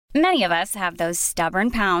Many of us have those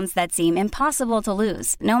stubborn pounds that seem impossible to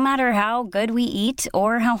lose, no matter how good we eat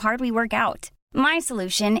or how hard we work out. My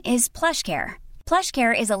solution is PlushCare.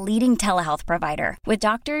 PlushCare is a leading telehealth provider with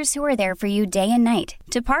doctors who are there for you day and night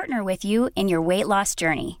to partner with you in your weight loss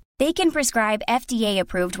journey. They can prescribe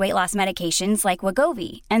FDA-approved weight loss medications like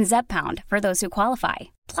Wegovy and Zepbound for those who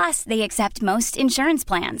qualify. Plus, they accept most insurance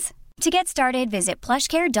plans. To get started, visit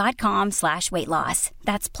plushcare.com/weightloss.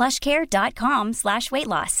 That's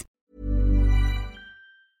plushcare.com/weightloss.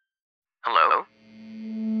 Hello?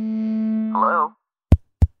 Hello?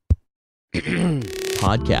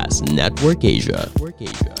 Podcast Network Asia.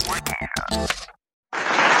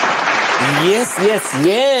 Yes.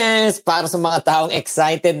 Para sa mga taong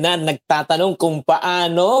excited na nagtatanong kung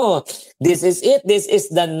paano. This is it. This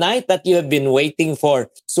is the night that you have been waiting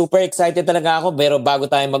for. Super excited talaga ako. Pero bago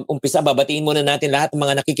tayo mag-umpisa, babatiin muna natin lahat ng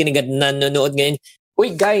mga nakikinig at nanonood ngayon.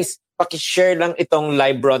 Uy guys, pakishare lang itong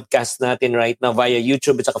live broadcast natin right now via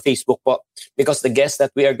YouTube at saka Facebook po. Because the guest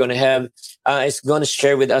that we are going to have is going to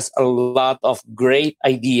share with us a lot of great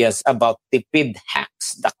ideas about tipid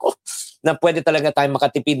hacks. Dako, na pwede talaga tayo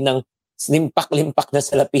makatipid ng limpak na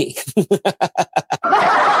salapi.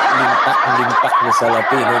 limpak na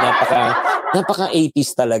salapi. No? Napaka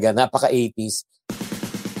 80s talaga. Napaka 80s.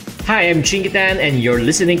 Hi, I'm Chingitan and you're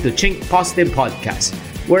listening to Chink Positive Podcast,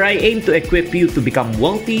 where I aim to equip you to become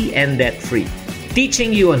wealthy and debt-free.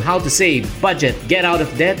 Teaching you on how to save, budget, get out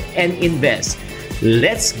of debt, and invest.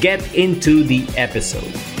 Let's get into the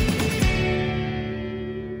episode.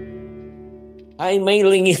 Ay,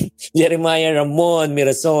 mailing Jeremiah Ramon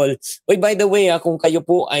Mirasol. Uy, by the way, kung kayo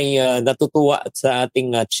po ay natutuwa sa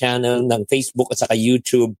ating channel ng Facebook at saka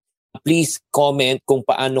YouTube, please comment kung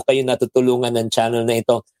paano kayo natutulungan ng channel na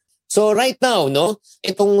ito. So right now, no,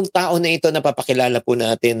 itong tao na ito napapakilala po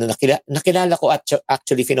natin, nakilala ko at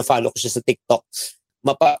actually fino-follow ko siya sa TikTok.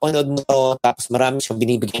 Mapapanood mo to, tapos marami siyang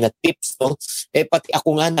binibigay na tips, no? Pati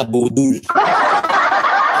ako nga nabudol.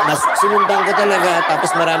 Sinundan ko talaga,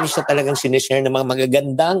 tapos marami siya talagang sinishare ng mga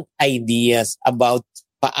magagandang ideas about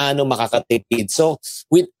paano makakatipid. So,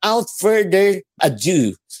 without further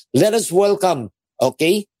ado, let us welcome,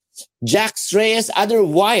 okay, Jax Reyes,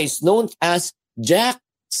 otherwise known as Jax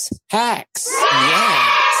Hacks.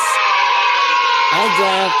 Yes. Hi,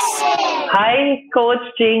 Jax. Hi, Coach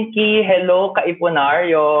Chinky. Hello,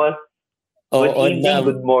 Kaipunarios. Good evening,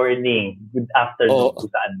 good morning, good afternoon, kung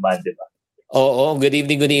saan ba, di ba? Oo, good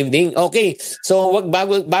evening. Okay, so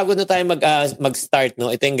bago na tayo mag-start,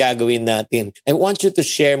 no, ito yung gagawin natin. I want you to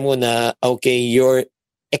share muna, okay, yung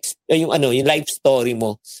life story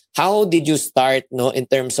mo. How did you start, no,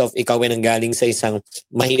 in terms of ikaw ay nanggaling sa isang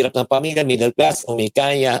mahirap na pamilya, middle class, o may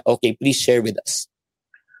kaya? Okay, please share with us.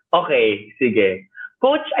 Okay, sige.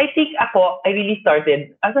 Coach, I think I really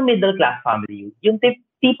started as a middle class family. Yung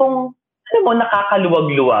tipong,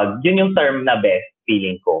 nakakaluwag-luwag. Yun yung term na best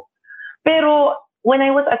feeling ko. Pero when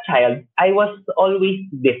I was a child, I was always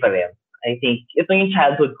different. I think ito yung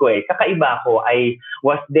childhood ko eh. Kakaiba ako. I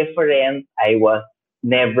was different. I was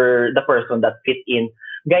never the person that fit in.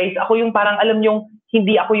 Guys, ako yung parang, alam yung,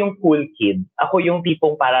 hindi ako yung cool kid. Ako yung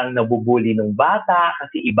tipong parang nabubuli ng bata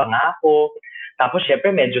kasi iba nga ako. Tapos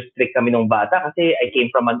syempre medyo strict kami ng bata kasi I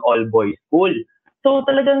came from an all-boys school. So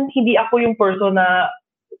talagang hindi ako yung person na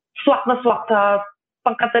swak sa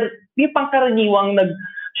yung pangkaraniwang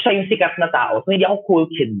siya yung sikat na tao. So, hindi ako cool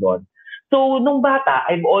kid doon. So, nung bata,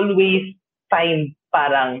 I've always find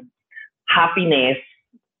parang happiness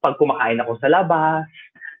pag kumakain ako sa labas.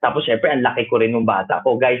 Tapos, syempre, ang laki ko rin nung bata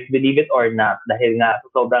ko. Guys, believe it or not, dahil nga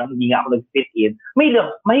sobrang hindi nga ako nag-fit in,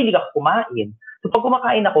 mahilig ako kumain. So, pag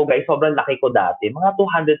kumakain ako, guys, sobrang laki ko dati. Mga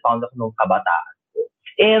 200 pounds ako nung kabataan ko.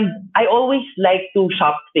 And I always like to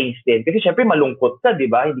shop things din. Kasi, syempre, malungkot ka, di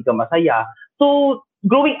ba? Hindi ka masaya. So,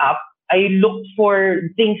 growing up, I looked for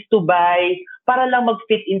things to buy para lang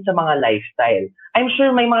mag-fit in sa mga lifestyle. I'm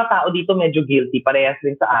sure may mga tao dito medyo guilty, parehas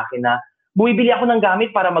rin sa akin na bumibili ako ng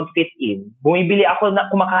gamit para mag-fit in. Bumibili ako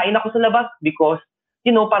kumakain ako sa labas because,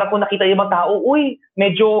 para po nakita yung mga tao, uy,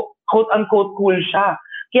 medyo quote-unquote cool siya.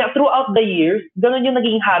 Kaya throughout the years, ganun yung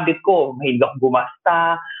naging habit ko. Mahilig ako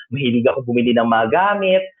gumasta, mahilig ako bumili ng mga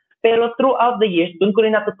gamit. Pero throughout the years, dun ko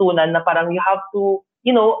rin natutunan na parang you have to,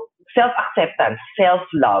 self-acceptance,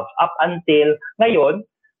 self-love, up until ngayon,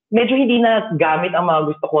 medyo hindi na gamit ang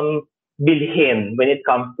mga gusto kong bilhin when it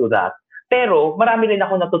comes to that. Pero marami rin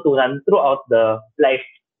ako natutunan throughout the life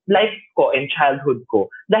ko and childhood ko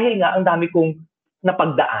dahil nga ang dami kong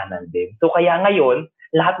napagdaanan din. So kaya ngayon,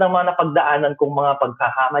 lahat ng mga napagdaanan kong mga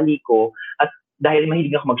pagkakamali ko at dahil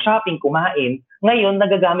mahilig ako mag-shopping, kumain, ngayon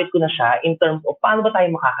nagagamit ko na siya in terms of paano ba tayo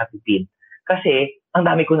makakatipid. Kasi ang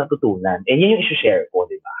dami ko natutunan. And yun yung isi-share ko,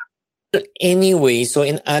 di ba? Anyway, so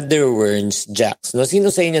in other words, Jax, no,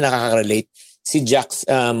 sino sa inyo nakaka-relate? Si Jax,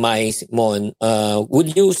 Mai, Mon,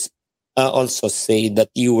 would you also say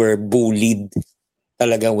that you were bullied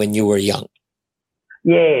talaga when you were young?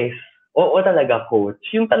 Yes. Oo talaga, coach.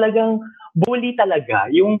 Yung talagang bully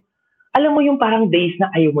talaga. Yung, alam mo yung parang days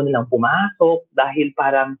na ayaw mo nilang pumasok dahil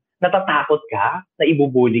parang natatakot ka na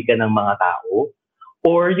ibubully ka ng mga tao.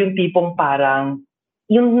 Or yung tipong parang,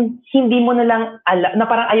 yung hindi mo na lang, na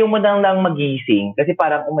parang ayaw mo na lang magising. Kasi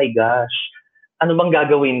parang, oh my gosh, ano bang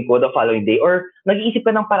gagawin ko the following day? Or nag-iisip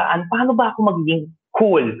ka ng paraan, paano ba ako magiging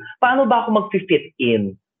cool? Paano ba ako mag-fit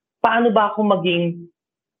in? Paano ba ako maging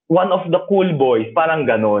one of the cool boys? Parang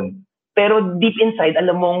ganon. Pero deep inside,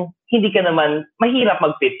 alam mong hindi ka naman mahirap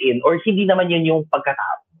mag-fit in or hindi naman yun yung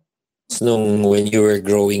pagkatao. Nung when you were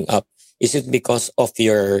growing up, is it because of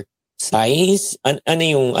your size? Ano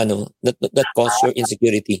yung that caused your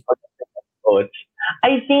insecurity?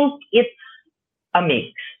 I think it's a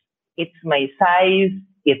mix. It's my size,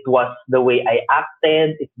 it was the way I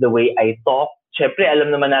acted, it's the way I talk. Syempre,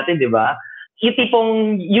 alam naman natin, di ba? Yung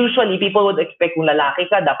tipong, usually, people would expect kung lalaki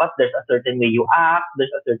ka, dapat there's a certain way you act,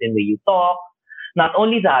 there's a certain way you talk. Not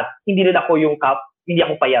only that, hindi rin ako hindi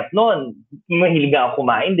ako payat noon. Mahilig ako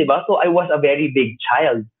kumain, di ba? So, I was a very big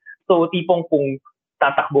child. So, tipong kung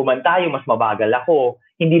tatakbo man tayo, mas mabagal ako.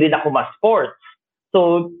 Hindi rin ako mas sports.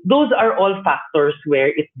 So, those are all factors where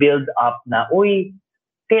it builds up na,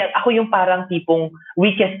 kaya ako yung parang tipong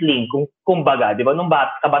weakest link, kumbaga, di ba? Nung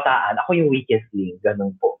kabataan, ako yung weakest link.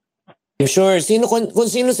 Ganun po. Sure. Kung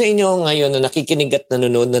sino sa inyo ngayon na nakikinig at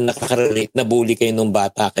nanonood na nakaka-relate na bully kayo nung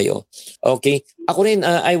bata kayo. Okay? Ako rin,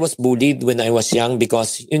 I was bullied when I was young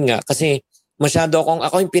because, yun nga, kasi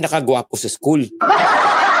ako yung pinakagwapo sa school.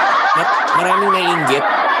 Maraming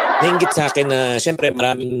nainggit sa akin na, syempre,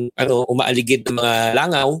 maraming umaaligid ng mga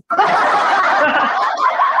langaw.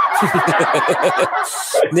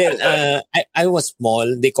 Then, I was small.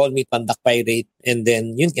 They called me Pandak Pirate. And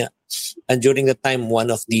then, yun nga, and during the time, one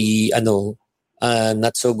of the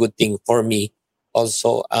not so good thing for me,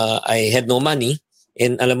 also, I had no money.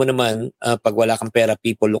 And alam mo naman, pag wala kang pera,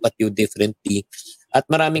 people look at you differently. At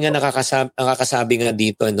marami nga nakakasabi nga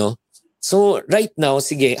dito, no? So, right now,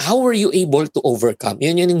 sige, how were you able to overcome?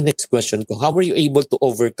 Yun yung next question ko. How were you able to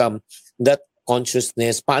overcome that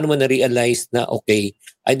consciousness? Paano mo na-realize na, okay,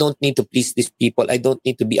 I don't need to please these people. I don't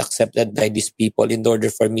need to be accepted by these people in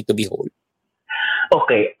order for me to be whole.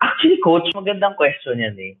 Okay. Actually, Coach, magandang question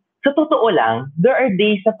yan eh. Sa totoo lang, there are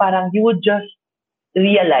days na parang you would just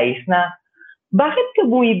realize na bakit ka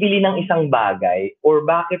bumibili ng isang bagay or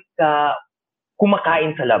bakit ka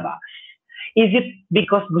kumakain sa labas? Is it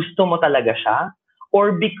because gusto mo talaga siya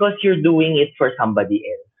or because you're doing it for somebody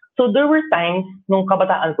else? So there were times nung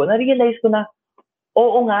kabataan ko, na-realize ko na,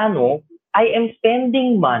 oo nga no, I am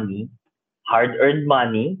spending money, hard-earned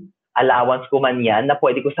money, allowance ko man yan na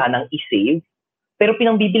pwede ko sanang i-save, pero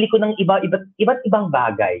pinangbibili ko ng iba't ibang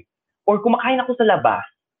bagay. Or kumakain ako sa labas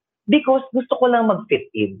because gusto ko lang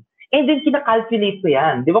mag-fit in. And then kina-calculate ko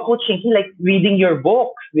yan. Di ba, Coach Shinky, like reading your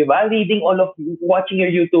books, di ba? Watching your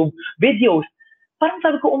YouTube videos. Parang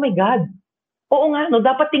sabi ko, oh my God. Oo nga, no,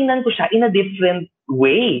 dapat tingnan ko siya in a different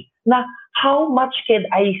way. Na how much can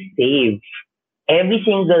I save every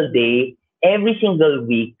single day, every single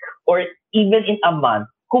week, or even in a month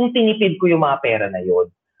kung tinipid ko yung mga pera na yon.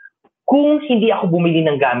 Kung hindi ako bumili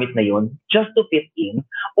ng gamit na yon just to fit in,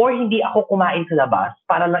 or hindi ako kumain sa labas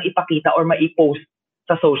para lang ipakita or ma-post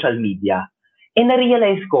sa social media. And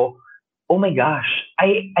na-realize ko, oh my gosh,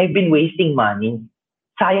 I've been wasting money.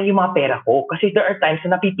 Sayang yung mga pera ko. Kasi there are times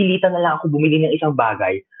na napipilitan na lang ako bumili ng isang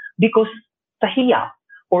bagay because sa hiya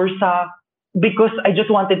or because I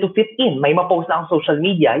just wanted to fit in. May ma-post na akong social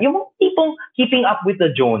media. Yung tipong keeping up with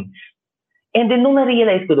the Jones. And then nung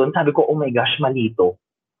na-realize ko doon, sabi ko, oh my gosh, malito.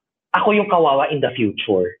 Ako yung kawawa in the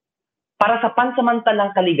future. Para sa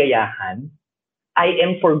pansamantalang kaligayahan, I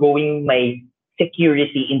am forgoing my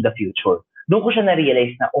security in the future. Doon ko siya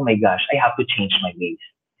na-realize na, oh my gosh, I have to change my ways.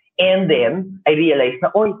 And then, I realized na,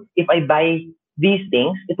 if I buy these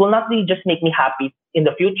things, it will not really just make me happy in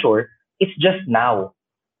the future, it's just now.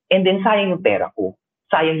 And then, sayang yung pera ko.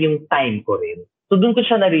 Sayang yung time ko rin. So, doon ko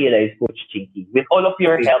siya na-realize, Coach Chinky, with all of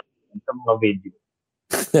your help sa mga video.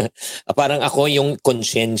 Parang ako yung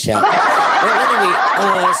konsyensya. Well,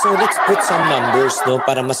 anyway, so let's put some numbers, no,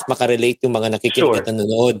 para mas makarelate yung mga nakikinig at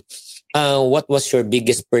nanonood. What was your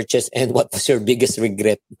biggest purchase and what was your biggest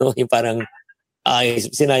regret? No, yung parang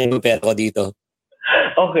sinayang yung pera ko dito.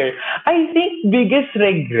 Okay. I think biggest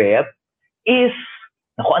regret is,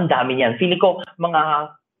 ang dami niyan. Feeling ko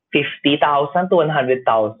mga 50,000 to 100,000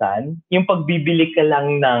 yung pagbibili ka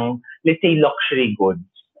lang ng, let's say, luxury goods.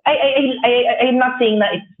 I'm not saying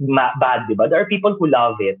na it's bad, di ba? There are people who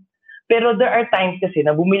love it. Pero there are times kasi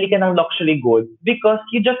na bumili ka ng luxury goods because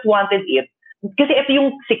you just wanted it. Kasi ito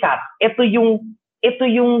yung sikat. Ito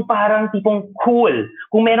yung parang tipong cool.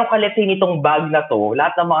 Kung meron ka, let's say, nitong bag na to,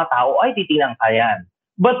 lahat ng mga tao, ay, titingnan ka yan.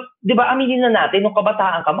 But, di ba, aminin na natin, nung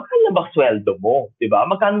kabataan ka, magkano lang ba sweldo mo? Di ba?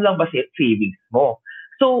 Magkano lang ba savings mo?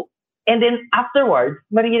 So, and then afterwards,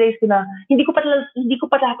 ma-realize ko na, hindi ko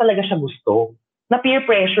pa talaga siya gusto. Na peer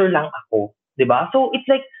pressure lang ako. Di ba? So, it's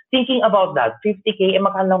like, thinking about that, 50K,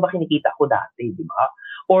 magkano lang ba kinikita ko dati? Di ba?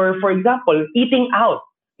 Or, for example, eating out.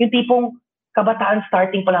 Yung tipong, kabataan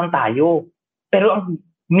starting pa lang tayo. Pero ang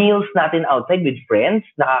meals natin outside with friends,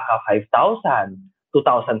 nakaka 5,000,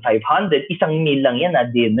 2,500, isang meal lang yan na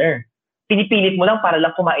dinner. Pinipilit mo lang para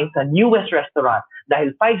lang kumain sa newest restaurant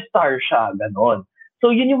dahil 5-star siya, ganon.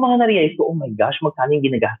 So yun yung mga na-realize ko, oh my gosh, magkano yung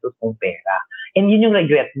ginagastos kong pera. And yun yung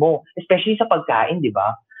regret mo, especially sa pagkain, di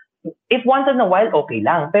ba? If once in a while, okay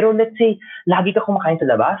lang. Pero let's say, lagi ka kumakain sa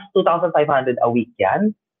labas, 2,500 a week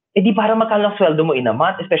yan, eh di para magkano lang sweldo mo in a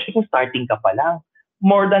month, especially kung starting ka pa lang.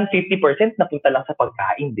 More than 50% napunta lang sa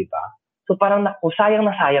pagkain, di ba? So parang sayang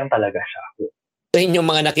na sayang talaga siya. So yung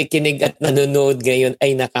mga nakikinig at nanonood ngayon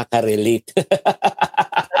ay nakaka-relate.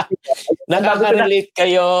 Nakaka-relate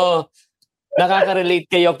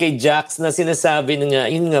kayo kay Jax na sinasabi nga,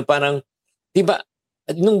 yun nga parang, di ba,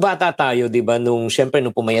 nung bata tayo, di ba, syempre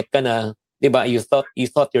nung pumayat ka na, di ba, you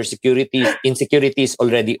thought your insecurity is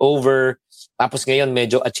already over. Tapos ngayon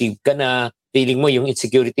medyo achieve ka na, feeling mo yung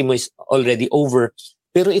insecurity mo is already over.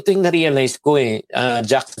 Pero ito yung na-realize ko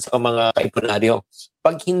Jax, sa mga kaipunaryo.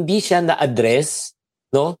 Pag hindi siya na-address,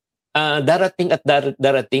 no, darating at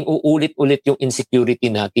darating, uulit-ulit yung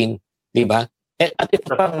insecurity natin. Di ba? At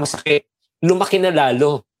ito pang masakit, lumaki na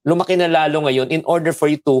lalo ngayon in order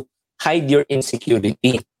for you to hide your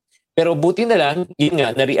insecurity. Pero buti na lang, yun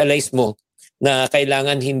nga, na-realize mo na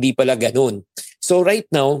kailangan hindi pala ganun. So right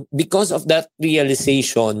now, because of that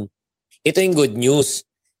realization, ito yung good news.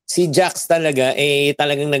 Si Jax talaga,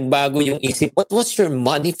 talagang nagbago yung isip. What was your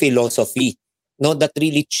money philosophy? No, that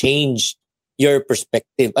really changed your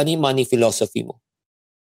perspective. Ano yung money philosophy mo?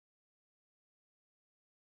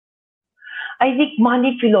 I think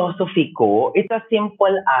money philosophy ko, it's as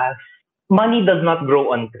simple as money does not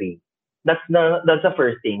grow on tree. That's the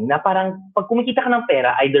first thing. Na parang pag kumikita ka ng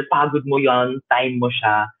pera, either pagod mo yon, time mo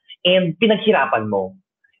siya, and pinaghirapan mo.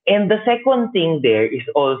 And the second thing there is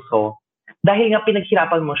also, dahil nga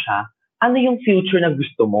pinaghirapan mo siya, ano yung future na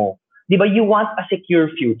gusto mo? Di ba, you want a secure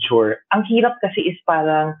future. Ang hirap kasi is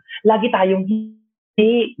parang, lagi tayong,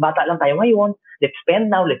 hey, bata lang tayo ngayon, let's spend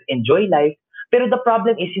now, let's enjoy life. Pero the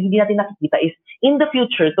problem is, hindi natin nakikita is, in the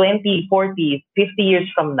future, 20, 40, 50 years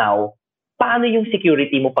from now, paano yung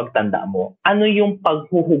security mo pagtanda mo? Ano yung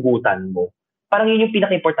paghuhugutan mo? Parang yun yung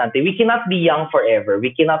pinaka-importante. We cannot be young forever.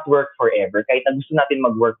 We cannot work forever. Kahit na gusto natin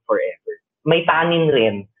mag-work forever. May tanin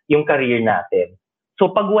rin yung career natin.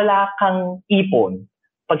 So pag wala kang ipon,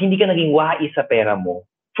 pag hindi ka naging wais sa pera mo,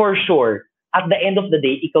 for sure, at the end of the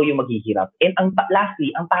day, ikaw yung maghihirap. And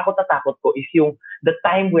lastly, ang takot na takot ko is yung the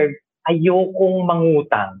time where ayokong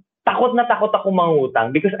mangutang. Takot na takot ako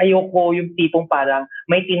mangutang because ayoko yung tipong parang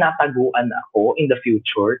may tinataguan ako in the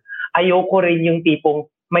future. Ayoko rin yung tipong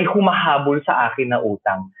may humahabol sa akin na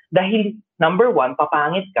utang. Dahil number 1,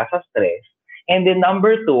 papangit ka sa stress. And then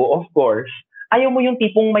number 2, of course, ayaw mo yung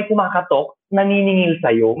tipong may kumakatok, naniningil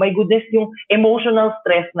sa'yo. My goodness, yung emotional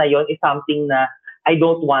stress na yon is something na I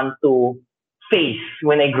don't want to face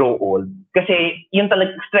when I grow old. Kasi yung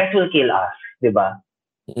talagang stress will kill us, di ba?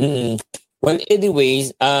 Mm-hmm. Well,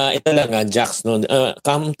 anyways, ito lang Jax, no,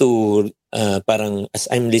 come to parang as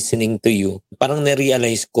I'm listening to you, parang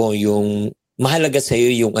na-realize ko yung mahalaga sa'yo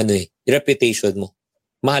yung reputation mo.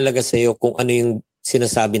 Mahalaga sa'yo kung ano yung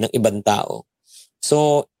sinasabi ng ibang tao.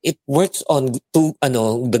 So, it works on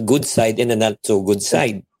the good side and the not so good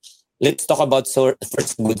side. Let's talk about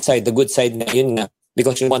first good side. The good side na yun nga,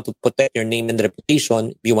 because you want to protect your name and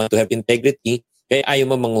reputation, you want to have integrity, kaya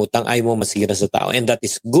ayaw mo mangutang, ayaw mo masira sa tao. And that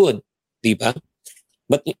is good, di ba?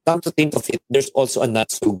 But come to think of it, there's also a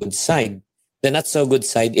not so good side. The not so good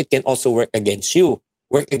side, it can also work against you.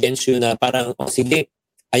 Work against you na parang, sige,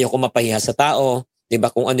 ayaw ko mapahiya sa tao,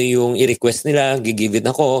 diba? Kung ano yung i-request nila, gigivin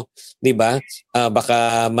ako, diba?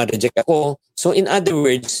 Baka ma-reject ako. So in other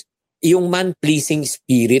words, yung man-pleasing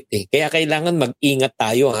spirit Kaya kailangan mag-ingat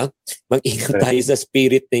tayo Mag-ingat tayo sa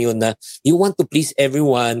spirit na yun na you want to please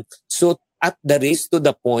everyone. So at the risk to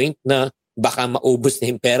the point na baka maubos na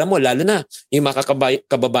yung pera mo. Lalo na yung mga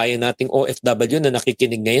kababayan nating OFW na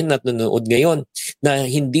nakikinig ngayon, na nanonood ngayon, na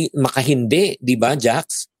makahindi, diba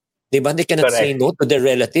Jax? Diba? They cannot say no to their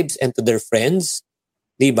relatives and to their friends.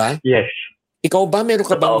 Di ba? Yes. Ikaw ba, meron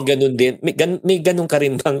ka bang ganun din? May ganun ka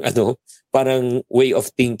rin bang parang way of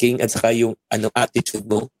thinking at saka yung attitude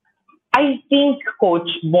mo? I think, Coach,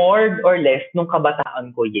 more or less nung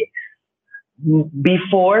kabataan ko, yes.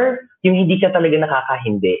 Before, yung hindi ka talaga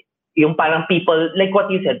nakakahindi. Yung parang people, like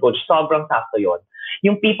what you said, Coach, sobrang sakto yon.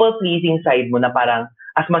 Yung people-pleasing side mo na parang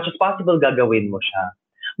as much as possible gagawin mo siya.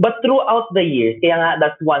 But throughout the years, kaya nga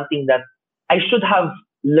that's one thing that I should have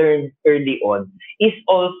learned early on is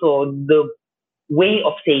also the way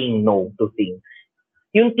of saying no to things.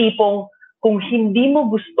 Yung tipong, kung hindi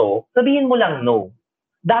mo gusto, sabihin mo lang no.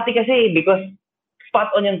 Dati kasi, because,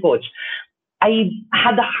 spot on yung Coach, I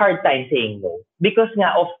had a hard time saying no because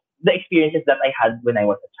nga of the experiences that I had when I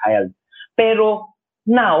was a child. Pero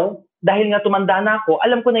now, dahil nga tumanda na ako,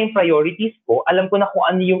 alam ko na yung priorities ko, alam ko na kung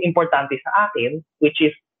ano yung importante sa akin, which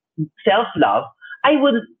is self-love, I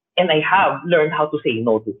have learned how to say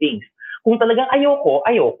no to things. Kung talagang ayoko.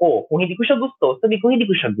 Kung hindi ko siya gusto, sabi ko hindi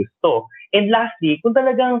ko siya gusto. And lastly, kung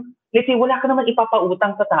talagang, let's say, wala ka naman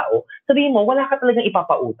ipapautang sa tao, sabihin mo, wala ka talagang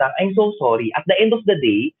ipapautang. I'm so sorry. At the end of the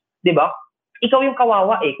day, di ba, ikaw yung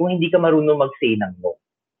kawawa kung hindi ka marunong mag-say ng no.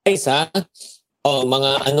 Isa,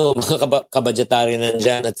 mga kabadgetary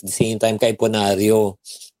nandyan at the same time kaipunaryo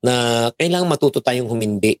na kailangan matuto tayong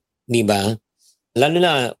humindi, di ba? Lalo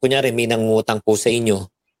na, kunyari, may nangutang po sa inyo,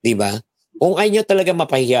 di ba? Kung ayaw nyo talaga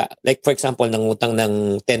mapahiya, like for example, nangutang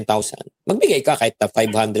ng 10,000, magbigay ka kahit na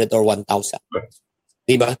 500 or 1,000.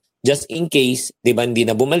 Di ba? Just in case, di ba, hindi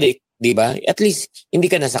na bumalik, di ba? At least, hindi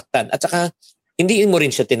ka nasaktan. At saka, hindi mo rin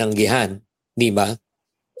siya tinanggihan. Di ba?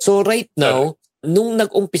 So right now, nung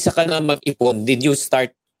nag-umpisa ka na mag-ipon, did you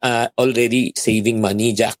start already saving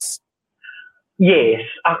money, Jax? Yes,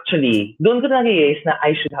 actually. Doon ko na-realize na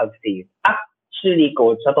I should have saved. Actually,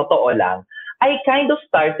 Coach, sa totoo lang, I kind of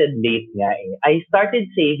started late nga I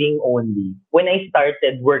started saving only when I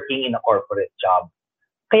started working in a corporate job.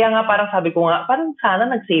 Kaya nga parang sabi ko nga, parang sana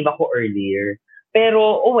nag-save ako earlier.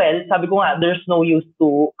 Pero, sabi ko nga, there's no use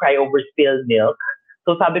to cry over spilled milk.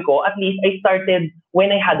 So sabi ko, at least I started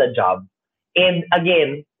when I had a job. And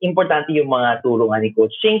again, importante yung mga turo nga ni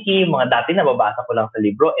Coach Chinky, mga dati nababasa ko lang sa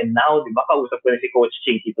libro. And now, di ba, kausap ko na si Coach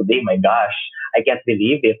Chinky today. My gosh, I can't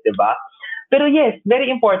believe it, di ba? Pero yes,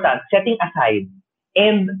 very important, setting aside.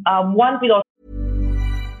 And one philosophy.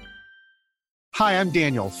 Hi, I'm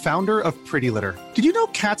Daniel, founder of Pretty Litter. Did you know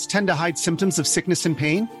cats tend to hide symptoms of sickness and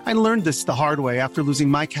pain? I learned this the hard way after losing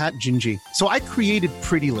my cat, Gingy. So I created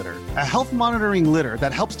Pretty Litter, a health monitoring litter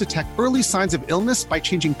that helps detect early signs of illness by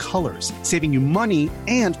changing colors, saving you money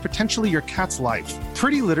and potentially your cat's life.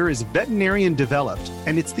 Pretty Litter is veterinarian developed,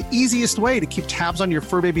 and it's the easiest way to keep tabs on your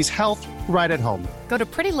fur baby's health right at home. Go to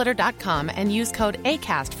prettylitter.com and use code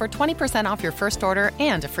ACAST for 20% off your first order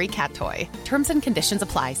and a free cat toy. Terms and conditions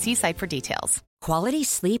apply. See site for details. Quality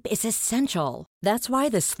sleep is essential. That's why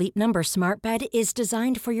the Sleep Number Smart Bed is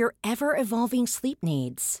designed for your ever-evolving sleep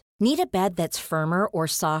needs. Need a bed that's firmer or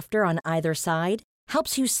softer on either side?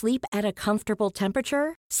 Helps you sleep at a comfortable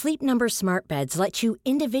temperature? Sleep Number Smart Beds let you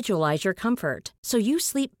individualize your comfort, so you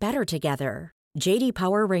sleep better together. J.D.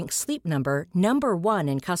 Power ranks Sleep Number number 1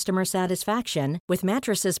 in customer satisfaction with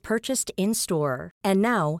mattresses purchased in-store. And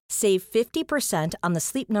now, save 50% on the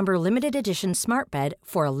Sleep Number Limited Edition Smart Bed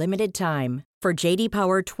for a limited time. For J.D.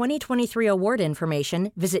 Power 2023 award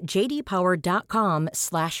information, visit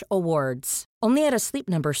jdpower.com/awards. Only at a Sleep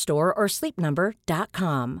Number store or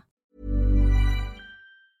sleepnumber.com.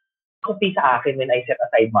 Sa akin when I set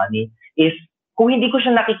aside money is kung hindi ko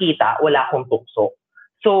siya nakikita, wala akong tukso.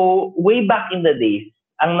 So, way back in the days,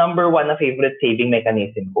 ang number one na favorite saving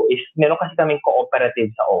mechanism ko is meron kasi kaming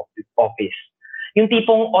cooperative sa office. Yung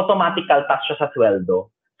tipong automatic tax siya sa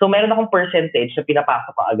sweldo. So, meron akong percentage na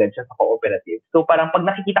pinapasok ko agad siya sa cooperative. So, parang pag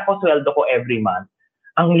nakikita ko sweldo ko every month,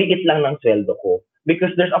 ang liit lang ng sweldo ko.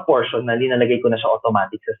 Because there's a portion na linalagay ko na siya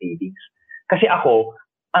automatic sa savings. Kasi ako,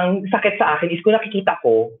 ang sakit sa akin is kung nakikita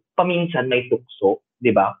ko, paminsan may tukso.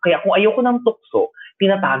 Diba? Kaya kung ayoko ng tukso,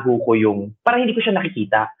 tinatago ko yung, parang hindi ko siya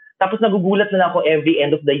nakikita. Tapos nagugulat na ako every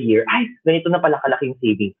end of the year, ay, ganito na pala kalaking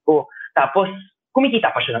savings ko. Tapos, kumikita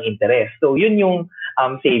pa siya ng interest. So, yun yung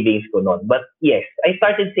savings ko noon. But yes, I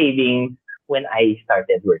started saving when I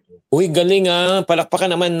started working. Uy, galing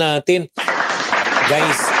palakpakan naman natin.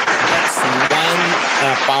 Guys, that's one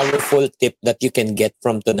powerful tip that you can get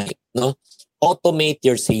from tonight. No? Automate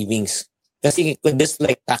your savings. Kasi just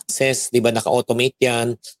like taxes, di ba, naka-automate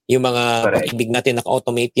yan. Yung mga pag-ibig natin,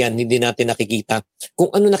 naka-automate yan. Hindi natin nakikita. Kung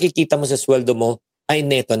ano nakikita mo sa sweldo mo, ay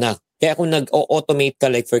neto na. Kaya kung nag-automate ka,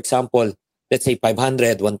 like for example, let's say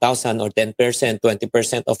 500, 1,000, or 10%,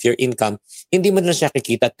 20% of your income, hindi mo na siya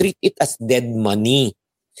kikita. Treat it as dead money.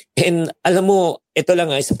 And alam mo, ito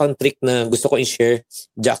lang isa pang trick na gusto ko i-share,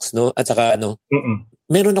 Jax, no? At saka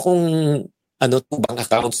meron akong bank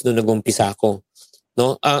accounts nung nag-umpisa ako.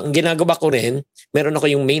 No? Ang ginagawa ko rin, meron ako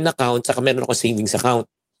yung main account saka meron ako savings account.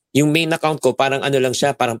 Yung main account ko parang lang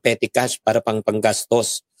siya, parang petty cash para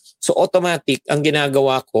panggastos. So automatic, ang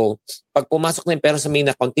ginagawa ko, pag pumasok na yung pera sa main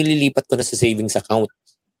account, nililipat ko na sa savings account.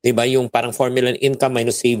 Diba? Yung parang formula income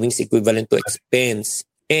minus savings equivalent to expense.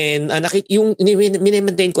 And yung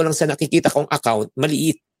minimaintain ko lang sa nakikita kong account,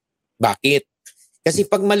 maliit. Bakit? Kasi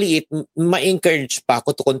pag maliit, ma-encourage pa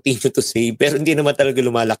ako to continue to save. Pero hindi naman talaga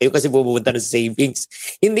lumalaki yun kasi pupunta na sa savings.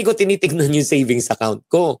 Hindi ko tinitignan yung savings account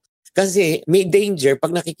ko. Kasi may danger,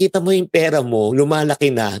 pag nakikita mo yung pera mo,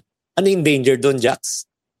 lumalaki na. Ano yung danger doon, Jax?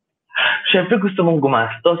 Siyempre gusto mong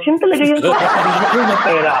gumastos. Yun talaga yung sasabihin na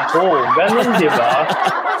pera ako. Ganun, di ba?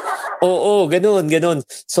 Oo, ganun.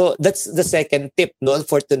 So that's the second tip, no,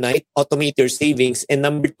 for tonight. Automate your savings. And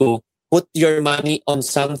number 2, put your money on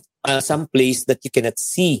some place that you cannot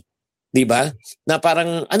see. Diba? Na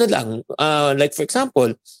parang like for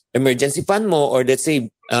example, emergency fund mo or let's say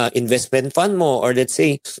investment fund mo or let's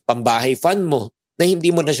say pambahay fund mo na hindi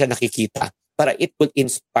mo na siya nakikita para it will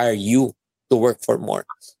inspire you to work for more.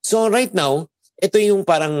 So right now, ito yung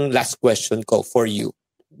parang last question ko for you.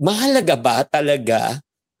 Mahalaga ba talaga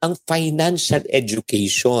ang financial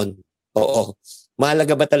education? Oo.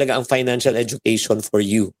 Mahalaga ba talaga ang financial education for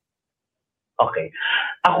you? Okay.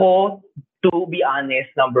 Ako, to be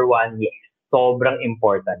honest, number 1, yes. Sobrang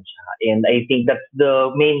important siya. And I think that's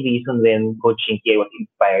the main reason when Coach Chinky was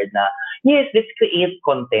inspired na, yes, let's create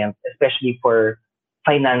content, especially for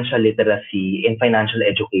financial literacy and financial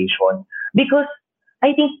education. Because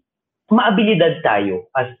I think maabilidad tayo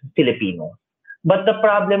as Filipinos. But the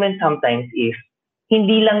problem and sometimes is,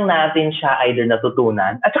 hindi lang natin siya either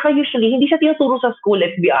natutunan. At saka usually, hindi siya tinuturo sa school,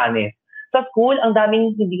 let's be honest. Sa school, ang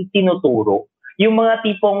daming hindi tinuturo. Yung mga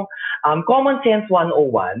tipong Common Sense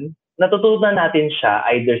 101, natutunan natin siya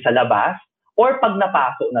either sa labas or pag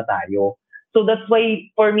napasok na tayo. So that's why,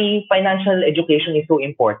 for me, financial education is so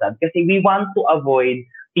important kasi we want to avoid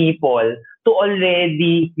people to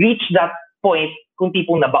already reach that point kung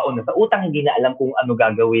tipong nabaon na sa utang, hindi na alam kung ano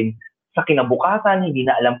gagawin sa kinabukasan, hindi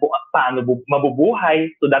na alam kung paano mabubuhay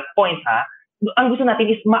to that point, ha? Ang gusto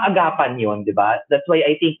natin is maagapan yon, di ba? That's why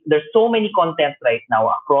I think there's so many content right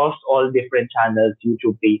now across all different channels,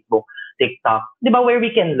 YouTube, Facebook, TikTok, di ba, where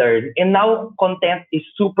we can learn. And now, content is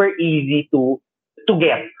super easy to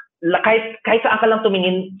get. Kahit saan ka lang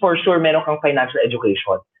tumingin, for sure, meron kang financial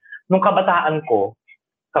education. Nung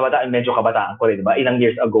medyo kabataan ko rin, di ba? Ilang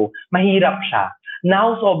years ago, mahirap siya.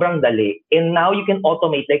 Now, sobrang dali. And now, you can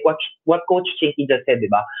automate, like what Coach Chinky just said, di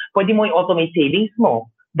ba? Pwede mo i-automate savings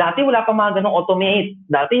mo. Dati, wala pa mga ganong automate.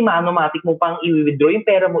 Dati, ma-automatic mo pang i-withdraw yung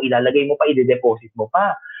pera mo, ilalagay mo pa, i-deposit mo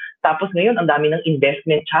pa. Tapos ngayon, ang dami ng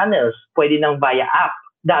investment channels. Pwede nang via app.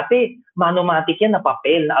 Dati, manomatic yan na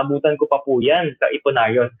papel. Naabutan ko pa po yan sa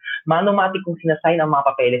Iponarios. Manomatic kong sinasign ang mga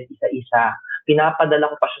papeles isa-isa. Pinapadala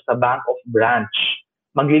ko pa siya sa Bank of Branch.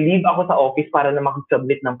 Magli-leave ako sa office para na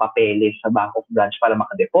mag-submit ng papeles sa Bank of Branch para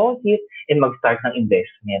makadeposit and mag-start ng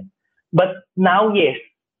investment. But now, yes,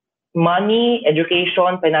 money,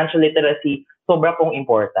 education, financial literacy, sobra pong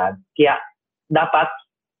important. Kaya dapat,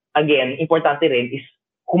 again, importante rin is,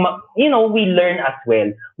 we learn as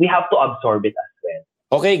well. We have to absorb it as well.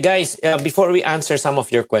 Okay, guys, before we answer some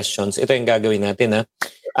of your questions, ito yung gagawin natin.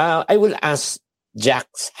 I will ask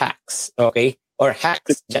Jax Hacks, okay? Or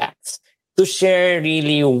Hacks Jax, to share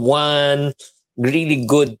really one really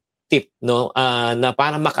good tip, no? Na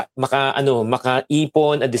para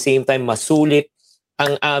makaipon at the same time masulit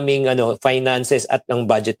ang aming finances at ng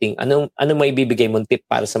budgeting. Ano may bibigay mong tip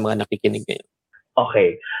para sa mga nakikinig ngayon?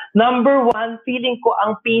 Okay. Number 1, feeling ko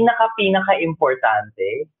ang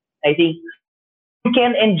pinaka-importante, I think, you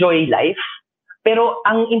can enjoy life. Pero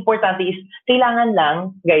ang importante is, kailangan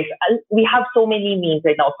lang, guys, we have so many means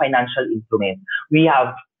right now of financial instruments. We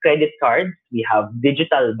have credit cards, we have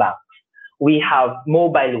digital banks, we have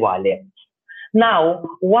mobile wallets. Now,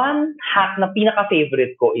 one hack na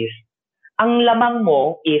pinaka-favorite ko is, ang lamang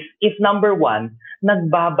mo is, if number 1,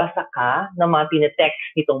 nagbabasa ka ng mga tinetext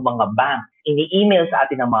nitong mga bank, ini-email sa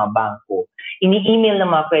atin ng mga bangko, ini-email ng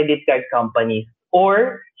mga credit card companies,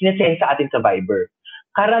 or sinesend sa atin sa Viber.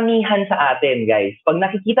 Karamihan sa atin, guys, pag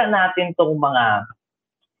nakikita natin tong mga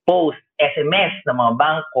post, SMS ng mga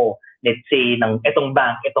bangko, let's say, ng itong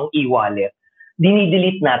bank, itong e-wallet,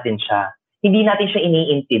 dinidelete natin siya. Hindi natin siya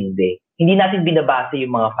iniintindi. Hindi natin binabasa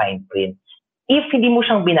yung mga fine print. If hindi mo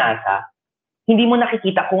siyang binasa, hindi mo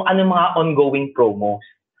nakikita kung ano mga ongoing promos.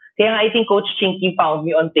 Kaya nga, I think Coach Chinky found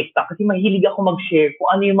me on TikTok kasi mahilig ako mag-share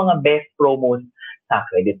kung ano yung mga best promos sa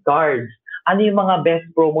credit cards? Ano yung mga best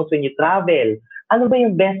promos when you travel? Ano ba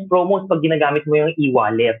yung best promos pag ginagamit mo yung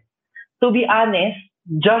e-wallet? To be honest,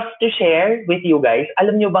 just to share with you guys,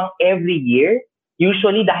 alam nyo bang every year,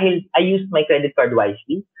 usually dahil I use my credit card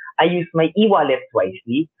wisely, I use my e-wallet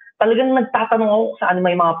wisely, talagang nagtatanong ako kung saan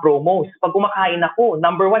may mga promos. Pag kumakain ako,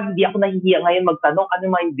 number one, hindi ako nahihiya ngayon magtanong, ano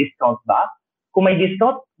may discount ba? Kung may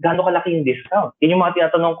discount, gaano kalaki yung discount? Yun yung mga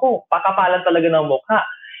tinatanong ko. Pakapalan talaga ng mukha.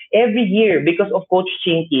 Every year, because of Coach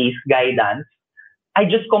Chinky's guidance, I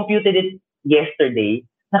just computed it yesterday,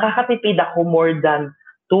 nakakatipid ako more than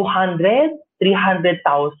 200, 300,000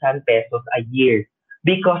 pesos a year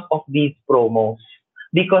because of these promos,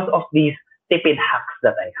 because of these tipid hacks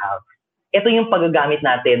that I have. Ito yung paggagamit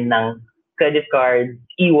natin ng credit cards,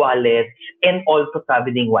 e-wallets, and also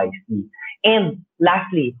traveling wisely. And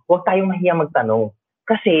lastly, huwag tayong mahiya magtanong.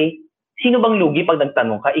 Kasi, sino bang lugi pag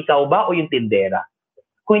nagtanong ka? Ikaw ba o yung tindera?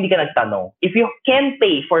 Kung hindi ka nagtanong. If you can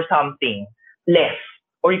pay for something less,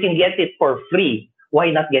 or you can get it for free,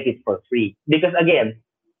 why not get it for free? Because again,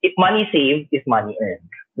 if money saved is money earned.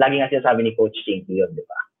 Lagi nga sinasabi ni Coach Chinky yun, di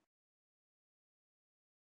ba?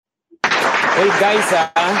 Hey guys,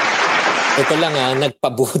 ito lang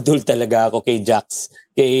nagpabudol talaga ako kay Jax.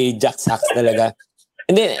 Kay Jax Hacks talaga.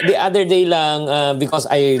 And then, the other day lang, because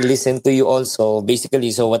I listened to you also,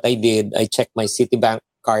 basically, so what I did, I checked my Citibank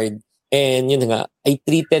card, and yun nga, I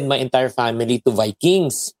treated my entire family to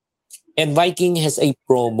Vikings. And Viking has a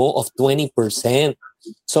promo of 20%.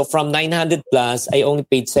 So from 900 plus, I only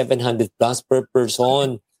paid 700 plus per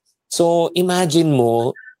person. So imagine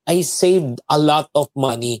mo, I saved a lot of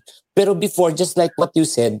money. Pero before, just like what you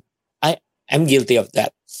said, I'm guilty of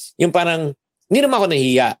that. Yung parang, hindi naman ako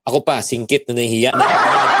nahihiya. Ako pa, singkit na nahihiya.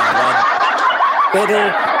 Pero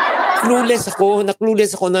clueless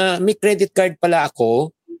ako na may credit card pala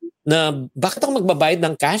ako na bakit ako magbabayad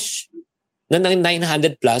ng cash na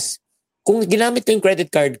 900 plus kung ginamit ko yung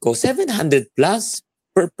credit card ko, 700 plus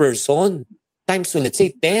per person times, let's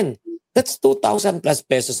say, 10. That's 2,000 plus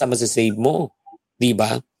pesos na masasave mo.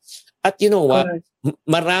 Diba? At you know what?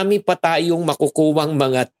 Marami pa tayong makukuwang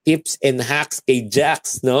mga tips and hacks kay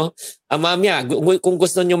Jax, no? Mamaya, kung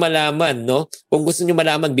gusto nyo malaman, no? Kung gusto nyo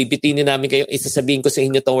malaman, bibitinin namin kayo, isasabihin ko sa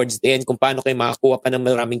inyo towards the end kung paano kayo makakuha pa ng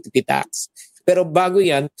maraming tipid hacks. Pero bago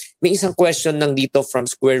yan, may isang question lang dito from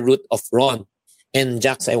Square Root of Ron. And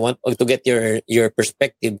Jax, I want to get your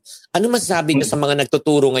perspective. Ano masasabi nyo sa mga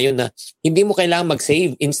nagtuturo ngayon na hindi mo kailangan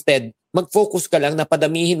mag-save? Instead, mag-focus ka lang na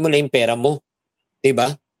padamihin mo lang yung pera mo.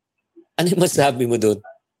 Diba? Ano yung masasabi mo doon?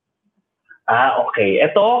 Okay.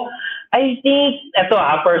 I think,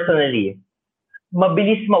 personally,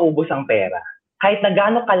 mabilis maubos ang pera. Kahit na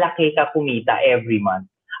gaano kalaki ka kumita every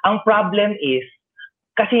month. Ang problem is,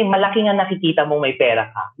 kasi malaki nga nakikita mo may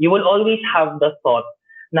pera ka, you will always have the thought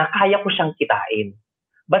na kaya ko siyang kitain.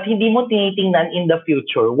 But hindi mo tinitingnan in the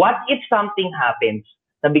future, what if something happens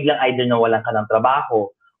na biglang either nawalan ka ng trabaho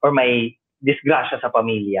or may disgrasya sa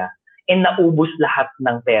pamilya and naubos lahat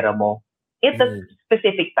ng pera mo at a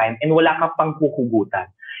specific time and wala ka pang huhugutan.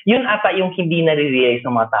 Yun ata yung hindi nare-realize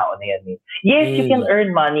ng mga tao na yan. Yes, you can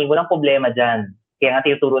earn money. Walang problema dyan. Kaya nga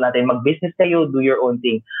tinuturo natin, mag-business kayo, do your own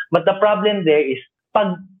thing. But the problem there is,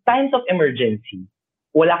 pag times of emergency,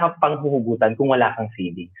 wala kang panghuhugutan kung wala kang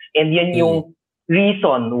savings. And yan yung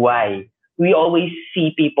reason why we always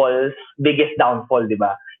see people's biggest downfall, di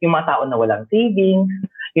ba? Yung mga tao na walang savings,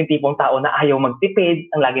 yung tipong tao na ayaw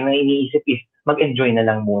magtipid, ang lagi nang iniisip is mag-enjoy na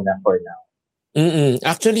lang muna for now.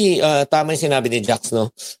 Actually, tama yung sinabi ni Jax,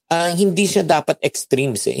 no? Hindi siya dapat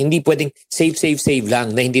extremes. Hindi pwedeng save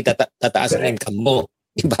lang na hindi tataas ang income mo.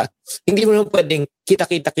 Diba? Hindi mo naman pwedeng kita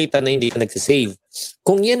na hindi ka nagsisave.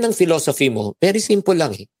 Kung yan ang philosophy mo, very simple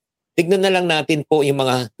lang eh. Tignan na lang natin po yung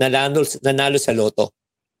mga nanalo sa loto.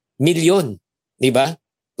 Milyon, di ba?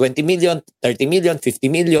 20 million, 30 million, 50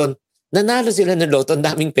 million. Nanalo sila ng loto, ang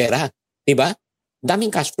daming pera. Di ba?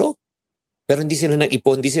 Daming cash flow. Pero hindi sila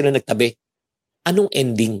nag-ipon, hindi sila nagtabi. Anong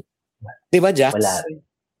ending? Di ba, Jax? Wala rin.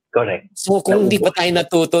 Correct. So kung hindi pa tayo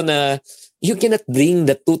natuto na you cannot bring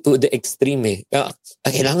the two to the extreme eh.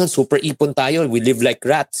 Kailangan super ipon tayo. We live like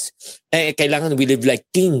rats. Kailangan we live like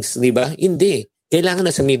kings, di ba? Hindi. Kailangan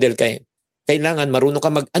na sa middle kayo. Kailangan marunong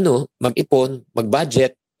ka mag-ipon,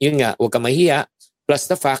 mag-budget. Yun nga, huwag ka mahiya. Plus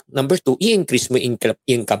the fact, number 2, i-increase mo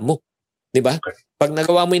income mo. Di ba? Pag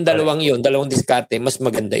nagawa mo yung dalawang diskarte, mas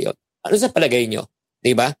maganda yon. Ano sa palagay nyo?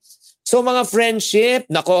 Di ba? So mga friendship,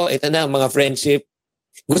 nako, ito na mga friendship.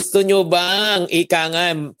 Gusto nyo bang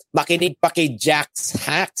makinig pa kay Jax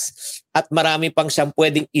Hacks at marami pang siyang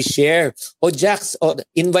pwedeng i-share? O Jax,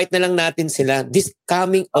 invite na lang natin sila this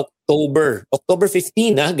coming October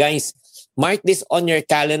 15 guys. mark this on your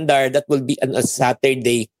calendar. That will be on a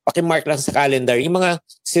Saturday. Pakimark lang sa calendar. Yung mga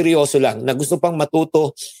seryoso lang na gusto pang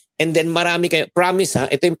matuto. And then marami kayo. Promise ha,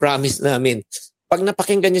 ito yung promise namin. Pag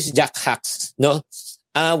napakinggan nyo si Jack Hacks, no?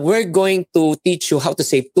 We're going to teach you how to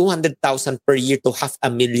save 200,000 per year to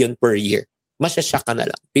 500,000 per year. Masyasya ka na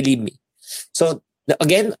lang. Believe me. So,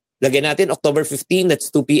 again, lagyan natin October 15,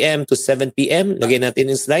 that's 2 p.m. to 7 p.m. Lagyan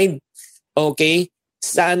natin yung slide. Okay.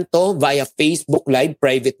 Saan to? Via Facebook Live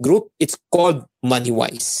private group. It's called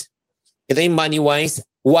MoneyWise. Ito yung MoneyWise.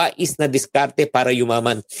 Wais na diskarte para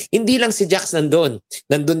yumaman. Hindi lang si Jax nandun.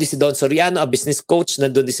 Nandun din si Don Soriano, a business coach.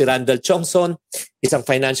 Nandun din si Randall Chongson, isang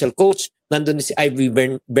financial coach. Nandun din si Ivy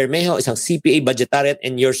Bermejo, isang CPA budgetarian,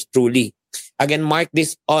 and yours truly. Again, mark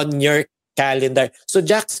this on your calendar. So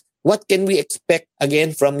Jax, what can we expect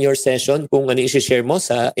again from your session kung ano i-share mo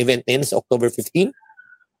sa event na yun sa October 15?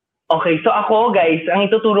 Okay, so ako guys, ang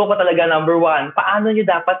ituturo ko talaga number 1, paano nyo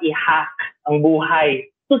dapat i-hack ang buhay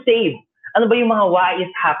to save. Ano ba yung mga wise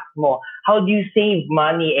hacks mo? How do you save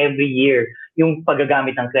money every year? Yung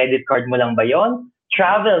paggagamit ng credit card mo lang ba yon?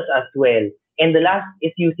 Travels as well. And the last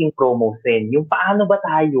is using promos din. Yung paano ba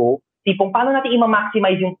tayo, paano natin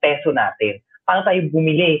i-maximize yung peso natin? Paano tayo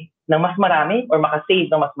bumili ng mas marami or makasave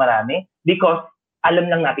ng mas marami? Because alam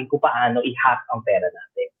lang natin kung paano i-hack ang pera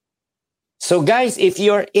natin. So guys, if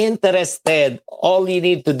you're interested, all you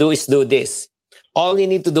need to do is do this. All you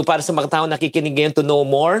need to do para sa mga tao nakikinig ngayon to know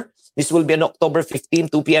more, this will be on October 15,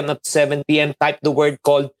 2 p.m. to 7 p.m. Type the word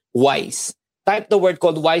called WISE. Type the word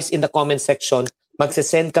called WISE in the comment section.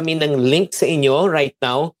 Magsasend kami ng link sa inyo right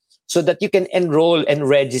now so that you can enroll and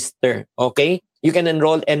register. Okay? You can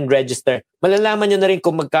enroll and register. Malalaman nyo na rin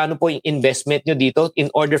kung magkano po yung investment nyo dito in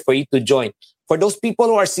order for you to join. For those people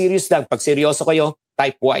who are serious lang, pag seryoso kayo,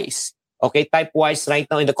 type WISE. Okay, type WISE right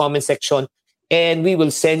now in the comment section and we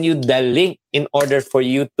will send you the link in order for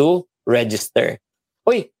you to register.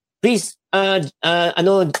 Oy, please,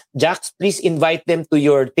 Jax, please invite them to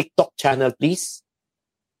your TikTok channel, please.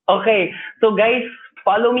 Okay, so guys,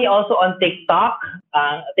 follow me also on TikTok.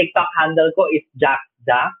 TikTok handle ko is Jax.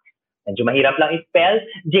 Medyo mahirap lang i-spell.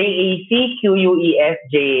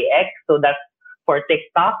 JACQUESJAX. So that's for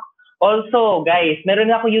TikTok. Also, guys,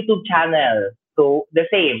 meron na ako YouTube channel. So, the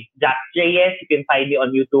same, Jax JS, you can find me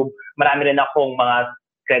on YouTube. Marami rin akong mga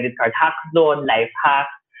credit card hacks doon, life hacks.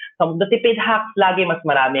 So, the tipid hacks, lagi mas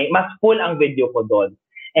marami. Mas full ang video ko doon.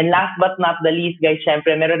 And last but not the least, guys,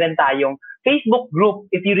 syempre, meron rin tayong Facebook group.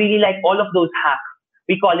 If you really like all of those hacks,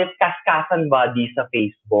 we call it Kaskasan Buddies sa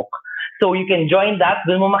Facebook. So, you can join that.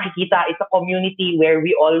 Doon mo makikita, it's a community where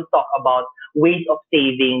we all talk about ways of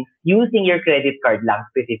saving using your credit card lang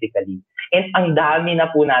specifically. And ang dami na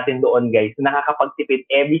po natin doon, guys, nakakapagtipid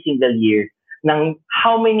every single year ng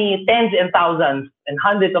how many tens and thousands and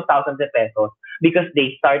hundreds of thousands of pesos because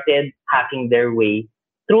they started hacking their way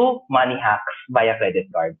through money hacks via credit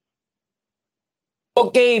card.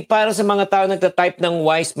 Okay, para sa mga tao nagtatype ng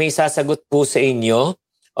WISE, may sasagot po sa inyo.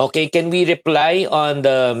 Okay, can we reply on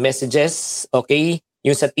the messages? Okay,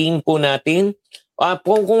 yung sa team po natin.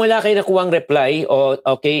 Kung wala kayo nakuhang reply,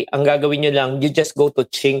 okay, ang gagawin nyo lang, you just go to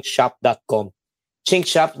chinkshop.com.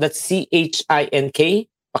 Chinkshop, that's C-H-I-N-K.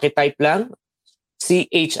 Pakitype lang.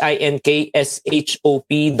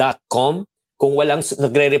 CHINKSHOP.com. Kung walang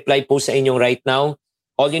nagre-reply po sa inyong right now,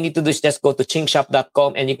 all you need to do is just go to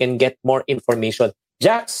chinkshop.com and you can get more information.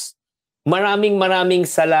 Jax, maraming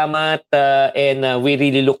salamat and we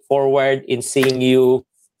really look forward in seeing you.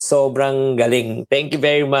 Sobrang galing. Thank you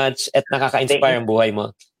very much at nakaka-inspire ang buhay mo.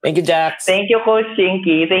 Thank you, Jax. Thank you, Coach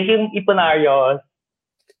Chinky. Thank you, Iponarios.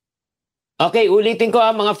 Okay, ulitin ko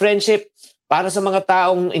mga friendship. Para sa mga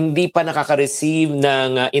taong hindi pa nakaka-receive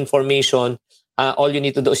ng information, all you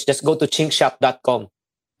need to do is just go to chinkshop.com.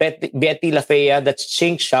 Betty Lafea, that's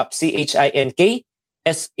Chinkshop,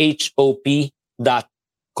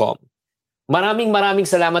 CHINKSHOP.com. Maraming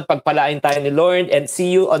salamat. Pagpalain tayo ni Lord and see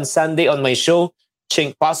you on Sunday on my show,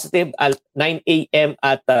 Chink Positive at 9 a.m.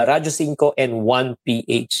 at Radyo 5 and 1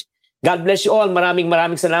 PH. God bless you all. Maraming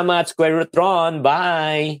salamat. Square Root Ron.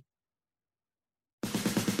 Bye.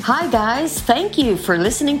 Hi guys. Thank you for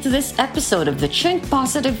listening to this episode of the Chink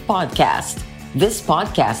Positive Podcast. This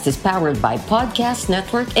podcast is powered by Podcast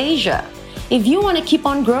Network Asia. If you want to keep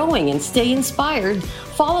on growing and stay inspired,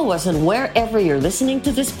 follow us on wherever you're listening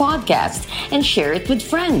to this podcast and share it with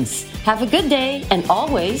friends. Have a good day and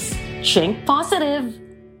always Chink Positive.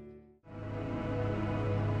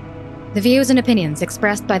 The views and opinions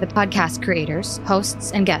expressed by the podcast creators,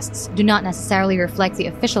 hosts, and guests do not necessarily reflect the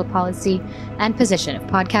official policy and position of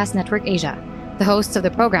Podcast Network Asia, the hosts of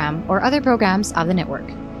the program, or other programs of the network.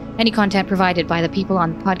 Any content provided by the people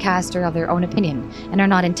on the podcast are of their own opinion and are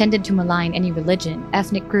not intended to malign any religion,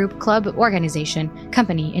 ethnic group, club, organization,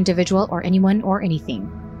 company, individual, or anyone or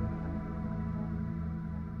anything.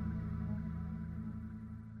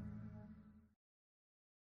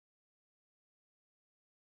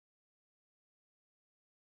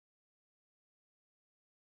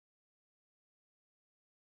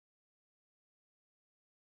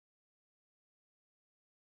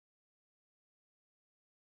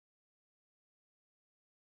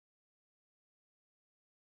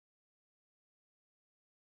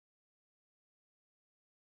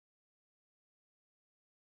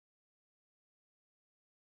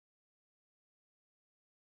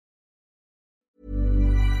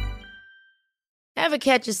 Ever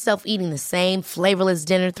catch yourself eating the same flavorless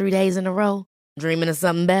dinner 3 days in a row? Dreaming of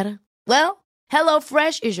something better? Well,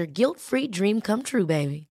 HelloFresh is your guilt-free dream come true,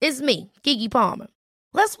 baby. It's me, Keke Palmer.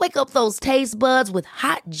 Let's wake up those taste buds with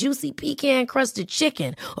hot, juicy pecan-crusted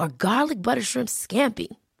chicken or garlic butter shrimp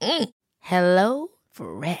scampi. Hello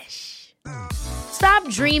Fresh. Stop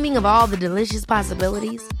dreaming of all the delicious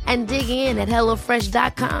possibilities and dig in at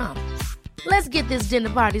HelloFresh.com. Let's get this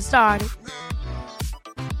dinner party started.